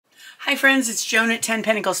Hi friends, it's Joan at 10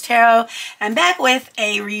 Pentacles Tarot. I'm back with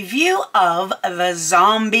a review of the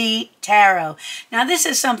Zombie Tarot. Now this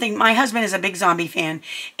is something, my husband is a big zombie fan,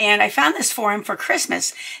 and I found this for him for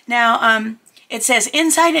Christmas. Now, it says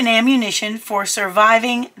Insight and Ammunition for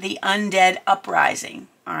Surviving the Undead Uprising.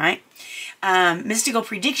 All right. Mystical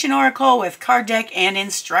Prediction Oracle with card deck and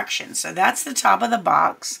instructions. So that's the top of the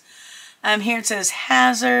box. Here it says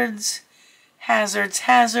hazards. Hazards.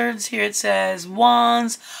 Here it says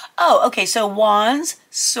wands. Oh, okay, so wands,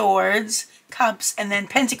 swords, cups, and then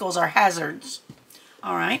pentacles are hazards.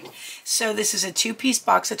 All right, so this is a two-piece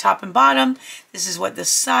box, the top and bottom. This is what the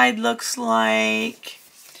side looks like.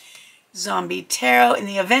 Zombie Tarot. In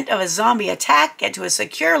the event of a zombie attack, get to a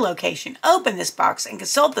secure location. Open this box and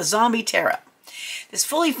consult the Zombie Tarot. This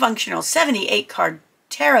fully functional 78-card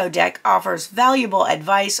tarot deck offers valuable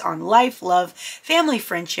advice on life, love, family,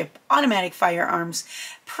 friendship, automatic firearms,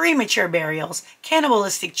 premature burials,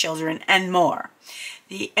 cannibalistic children, and more.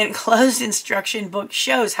 The enclosed instruction book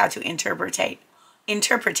shows how to interpret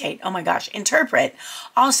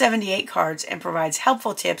all 78 cards and provides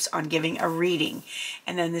helpful tips on giving a reading.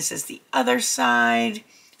 And then this is the other side. It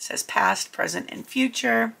says past, present, and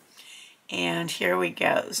future. And here we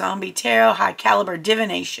go. Zombie Tarot, High Caliber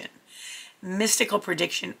Divination. Mystical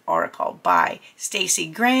Prediction Oracle by Stacey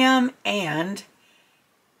Graham and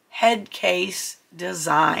Headcase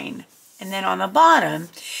Design. And then on the bottom,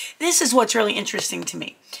 this is what's really interesting to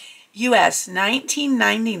me. US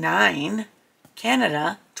 $19.99,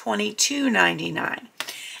 Canada $22.99.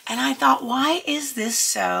 And I thought, why is this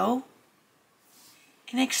so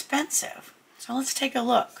inexpensive? So let's take a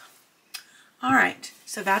look. All right,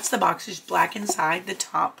 so that's the box. There's black inside the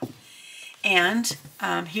top. And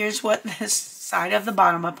here's what this side of the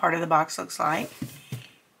bottom part of the box looks like.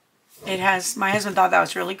 It has, my husband thought that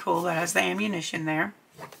was really cool. That has the ammunition there.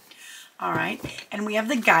 All right. And we have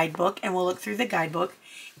the guidebook, and we'll look through the guidebook.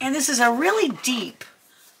 And this is a really deep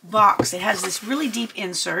box. It has this really deep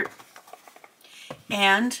insert.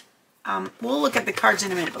 And we'll look at the cards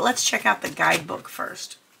in a minute, but let's check out the guidebook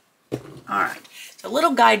first. All right. It's a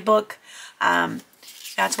little guidebook.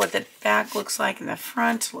 That's what the back looks like, and the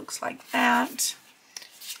front looks like that.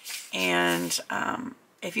 And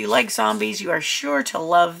if you like zombies, you are sure to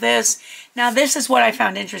love this. Now, this is what I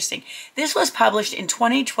found interesting. This was published in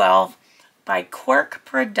 2012 by Quirk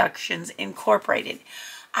Productions, Incorporated.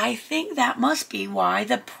 I think that must be why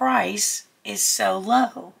the price is so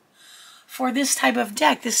low for this type of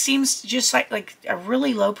deck. This seems just like a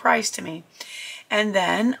really low price to me. And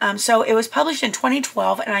then, so it was published in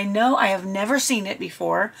 2012, and I know I have never seen it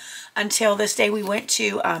before until this day we went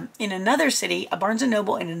to, in another city, a Barnes &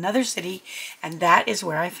 Noble in another city, and that is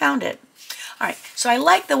where I found it. All right, so I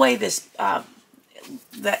like the way this, the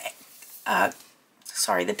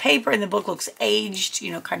paper in the book looks aged,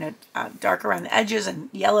 you know, kind of dark around the edges and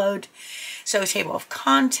yellowed. So table of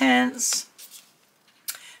contents,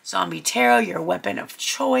 Zombie Tarot, your weapon of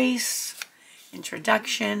choice.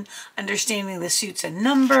 Introduction, understanding the suits and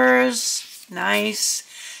numbers, nice,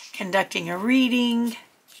 conducting a reading,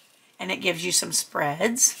 and it gives you some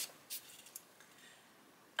spreads.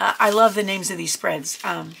 I love the names of these spreads.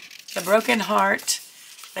 The Broken Heart,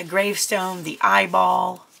 the Gravestone, the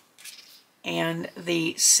Eyeball, and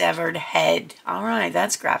the Severed Head. All right,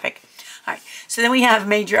 that's graphic. All right, so then we have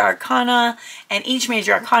Major Arcana, and each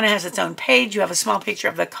Major Arcana has its own page. You have a small picture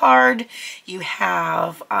of the card. You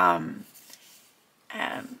have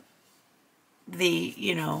the,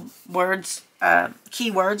 you know, words,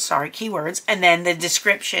 keywords, and then the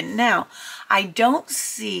description. Now, I don't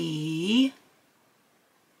see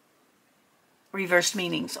reverse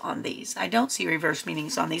meanings on these.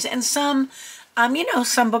 And some, you know,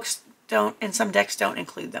 some books don't, and some decks don't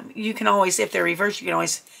include them. You can always, if they're reversed, you can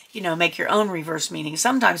always, you know, make your own reverse meaning.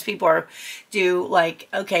 Sometimes people do like,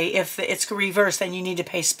 okay, if it's reversed, then you need to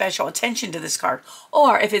pay special attention to this card.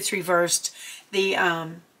 Or if it's reversed, the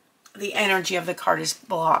energy of the card is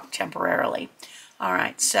blocked temporarily. All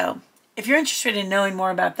right, so if you're interested in knowing more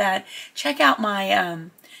about that, check out my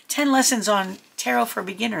 10 lessons on tarot for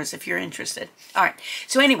beginners if you're interested. All right,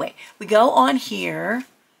 so anyway, we go on here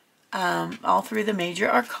all through the Major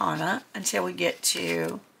Arcana until we get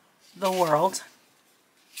to the World.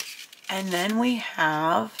 And then we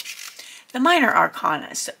have the Minor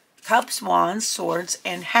Arcana, so Cups, Wands, Swords,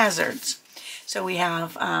 and Hazards. So we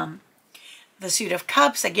have the Suit of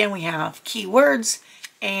Cups. Again, we have keywords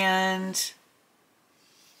and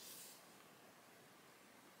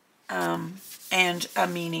and a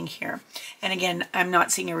meaning here. And again, I'm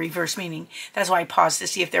not seeing a reverse meaning. That's why I paused to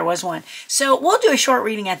see if there was one. So we'll do a short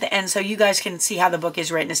reading at the end so you guys can see how the book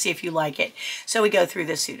is written to see if you like it. So we go through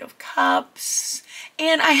the suit of cups.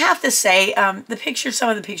 And I have to say, the pictures, some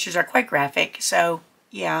of the pictures are quite graphic. So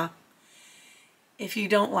yeah, if you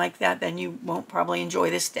don't like that, then you won't probably enjoy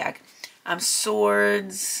this deck.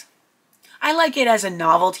 Swords. I like it as a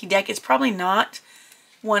novelty deck. It's probably not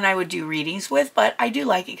one I would do readings with, but I do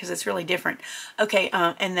like it because it's really different. Okay,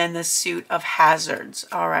 and then the suit of hazards.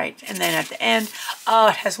 All right, and then at the end, oh,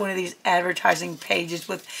 it has one of these advertising pages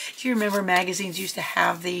with, do you remember magazines used to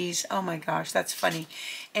have these? Oh my gosh, that's funny.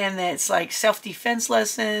 And then it's like self-defense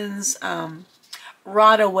lessons,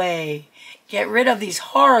 rot away, get rid of these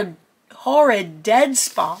horrid dead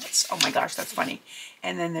spots. Oh my gosh, that's funny.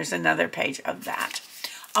 And then there's another page of that.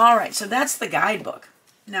 All right, so that's the guidebook.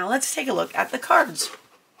 Now let's take a look at the cards.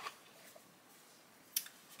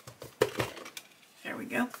 There we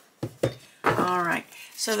go. All right,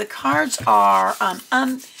 so the cards are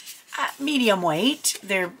medium weight.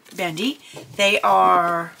 They're bendy. They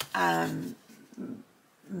are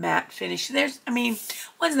matte finish. There's, I mean,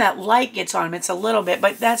 once that light gets on them, it's a little bit,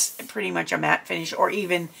 but that's pretty much a matte finish, or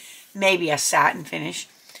even maybe a satin finish.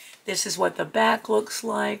 This is what the back looks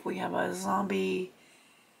like. We have a zombie.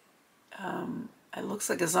 It looks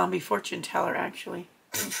like a zombie fortune teller, actually.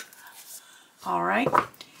 All right.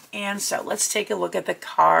 And so let's take a look at the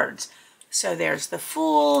cards. So there's the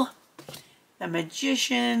Fool, the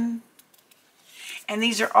Magician, and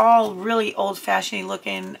these are all really old-fashioned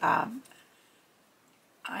looking. I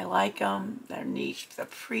like them. They're neat.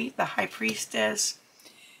 The High Priestess,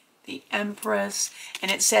 the Empress,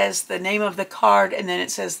 and it says the name of the card, and then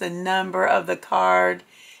it says the number of the card,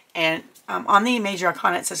 and on the Major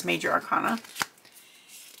Arcana it says Major Arcana,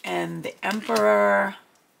 and the Emperor.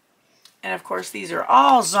 And of course, these are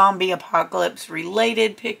all zombie apocalypse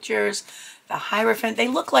related pictures. The Hierophant, they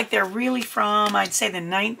look like they're really from, I'd say, the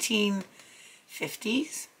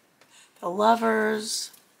 1950s. The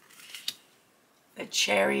Lovers, the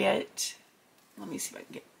Chariot. Let me see if I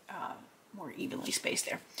can get more evenly spaced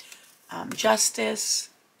there. Justice,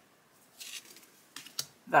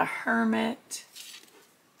 the Hermit,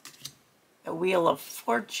 the Wheel of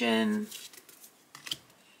Fortune,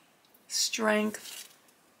 Strength,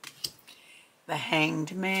 the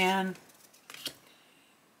Hanged Man,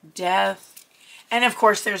 Death, and of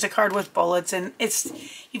course there's a card with bullets, and it's,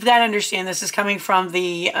 you've got to understand this is coming from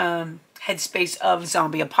the headspace of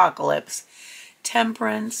zombie apocalypse.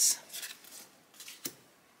 Temperance,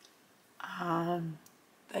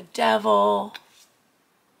 the Devil.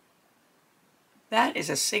 That is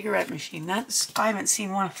a cigarette machine. That's, I haven't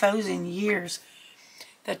seen one of those in years.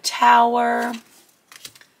 The Tower,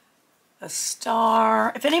 the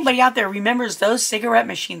Star. If anybody out there remembers those cigarette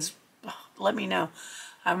machines, let me know.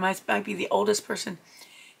 I might be the oldest person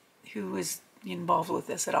who was involved with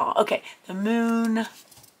this at all. Okay, the Moon,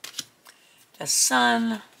 the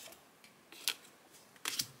Sun,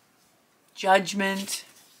 Judgment,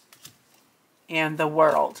 and the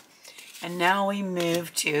World. And now we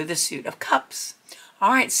move to the Suit of Cups.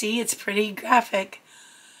 All right, see, it's pretty graphic.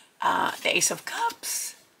 The Ace of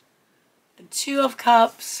Cups, the Two of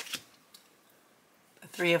Cups, the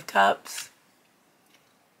Three of Cups,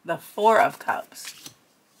 the Four of Cups,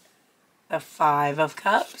 the Five of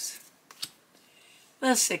Cups,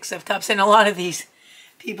 the Six of Cups, and a lot of these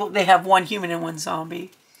people, they have one human and one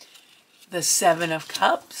zombie. The Seven of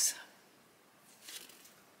Cups,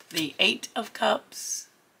 the Eight of Cups,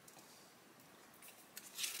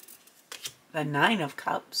 the Nine of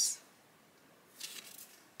Cups,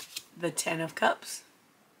 the Ten of Cups,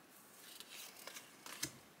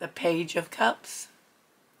 the Page of Cups,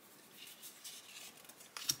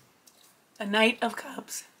 the Knight of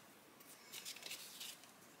Cups,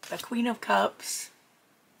 the Queen of Cups,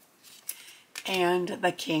 and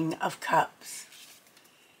the King of Cups.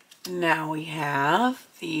 Now we have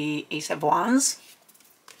the Ace of Wands,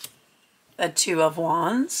 the Two of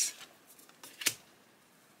Wands,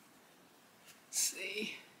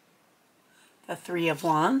 the Three of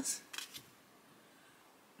Wands,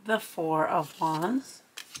 the Four of Wands,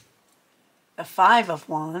 the Five of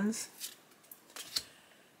Wands,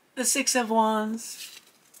 the Six of Wands,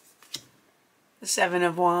 the Seven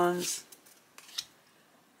of Wands,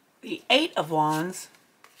 the Eight of Wands,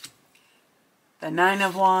 the Nine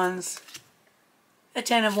of Wands, the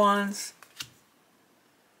Ten of Wands,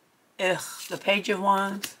 the Page of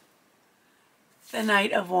Wands, the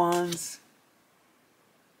Knight of Wands,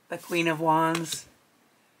 the Queen of Wands,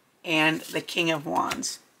 and the King of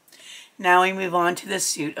Wands. Now we move on to the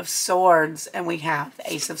Suit of Swords, and we have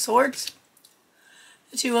the Ace of Swords,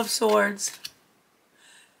 the Two of Swords,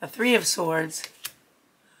 the Three of Swords,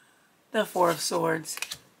 the Four of Swords,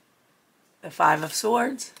 the Five of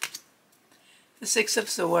Swords, the Six of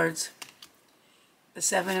Swords, the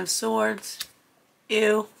Seven of Swords,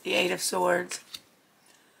 the Eight of Swords,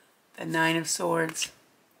 the Nine of Swords,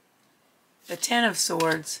 the Ten of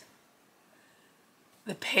Swords,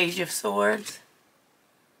 the Page of Swords,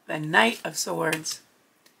 the Knight of Swords,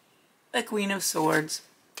 the Queen of Swords,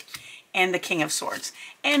 and the King of Swords.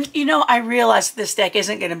 And you know, I realize this deck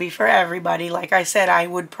isn't going to be for everybody. Like I said, I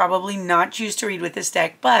would probably not choose to read with this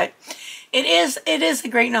deck, but it is a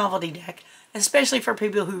great novelty deck, especially for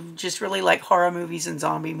people who just really like horror movies and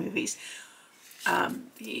zombie movies.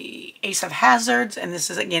 The Ace of Hazards, and this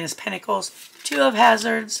is again is Pentacles, Two of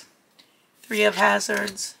Hazards, Three of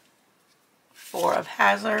Hazards, Four of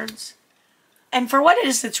Hazards, and for what it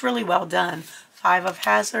is, it's really well done. Five of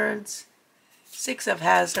Hazards, Six of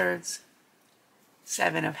Hazards,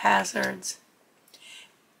 Seven of Hazards,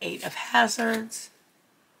 Eight of Hazards,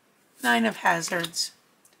 Nine of Hazards,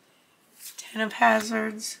 10 of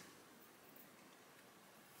Hazards,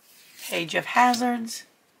 Page of Hazards,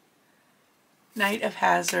 Knight of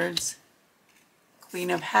Hazards, Queen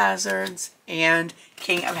of Hazards, and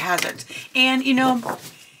King of Hazards. And you know,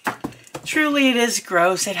 truly it is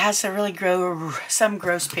gross. It has some really some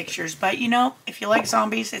gross pictures, but you know, if you like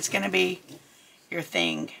zombies, it's going to be your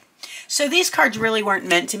thing. So these cards really weren't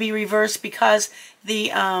meant to be reversed because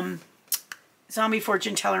the zombie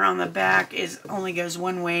fortune teller on the back only goes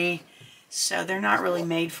one way, so they're not really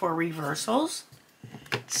made for reversals.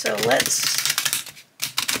 So let's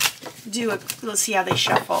see how they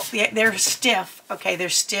shuffle. They're stiff. Okay, they're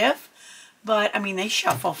stiff, but I mean they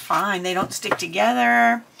shuffle fine. They don't stick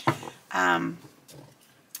together.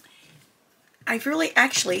 I really,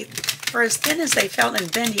 actually, for as thin as they felt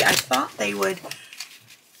and bendy, I thought they would,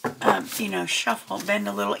 you know, bend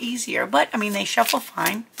a little easier. But, I mean, they shuffle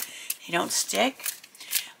fine. They don't stick.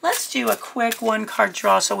 Let's do a quick one-card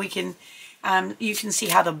draw so we can, you can see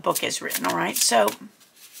how the book is written, all right? So,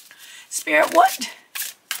 Spirit,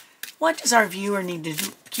 what does our viewer need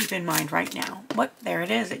to keep in mind right now? There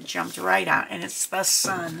it is. It jumped right out, and it's the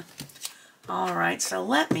sun. All right, so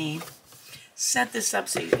let me set this up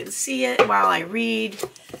so you can see it while I read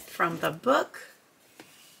from the book.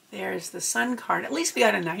 There's the sun card. At least we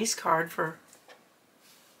got a nice card for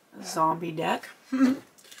a zombie deck.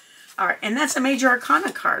 All right, and that's a major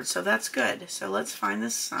arcana card, so that's good. So let's find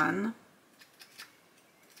the sun.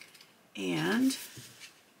 And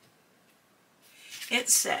it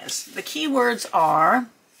says, the key words are,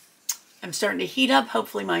 I'm starting to heat up.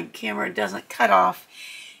 Hopefully my camera doesn't cut off.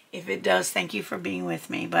 If it does, thank you for being with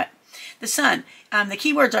me. But the sun, the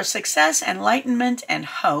keywords are success, enlightenment, and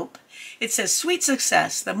hope. It says, sweet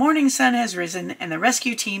success. The morning sun has risen and the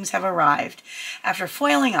rescue teams have arrived. After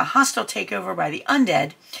foiling a hostile takeover by the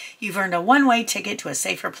undead, you've earned a one-way ticket to a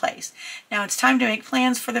safer place. Now it's time to make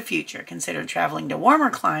plans for the future. Consider traveling to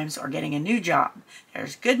warmer climes or getting a new job.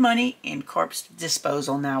 There's good money in corpse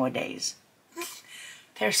disposal nowadays.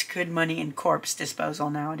 There's good money in corpse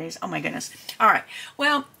disposal nowadays. Oh my goodness. All right.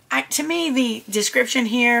 Well, to me, the description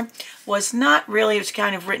here was not really, it's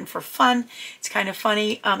kind of written for fun. It's kind of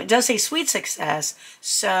funny. It does say sweet success.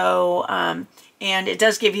 So, and it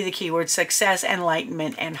does give you the keyword success,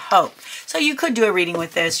 enlightenment, and hope. So you could do a reading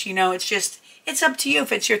with this. You know, it's up to you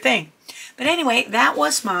if it's your thing. But anyway, that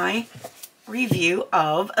was my review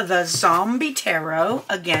of the Zombie Tarot,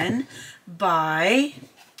 again, by,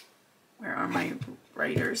 where are my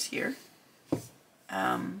writers here?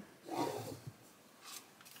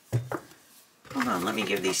 Hold on, let me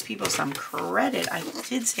give these people some credit. I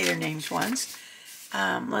did say their names once.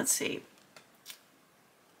 Let's see.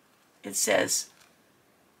 It says,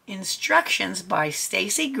 instructions by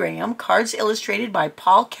Stacey Graham, cards illustrated by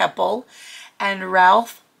Paul Kepple and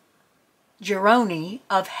Ralph Geroni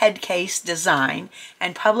of Headcase Design,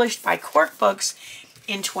 and published by Quirk Books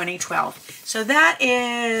in 2012. So that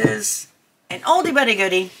is an oldie but a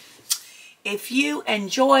goodie. If you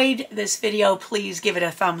enjoyed this video, please give it a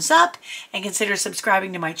thumbs up and consider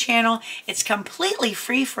subscribing to my channel. It's completely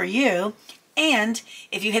free for you. And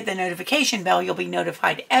if you hit the notification bell, you'll be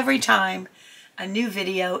notified every time a new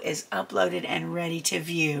video is uploaded and ready to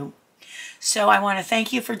view. So I want to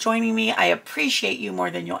thank you for joining me. I appreciate you more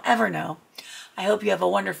than you'll ever know. I hope you have a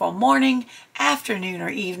wonderful morning, afternoon, or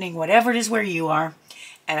evening, whatever it is where you are.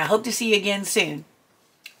 And I hope to see you again soon.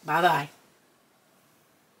 Bye-bye.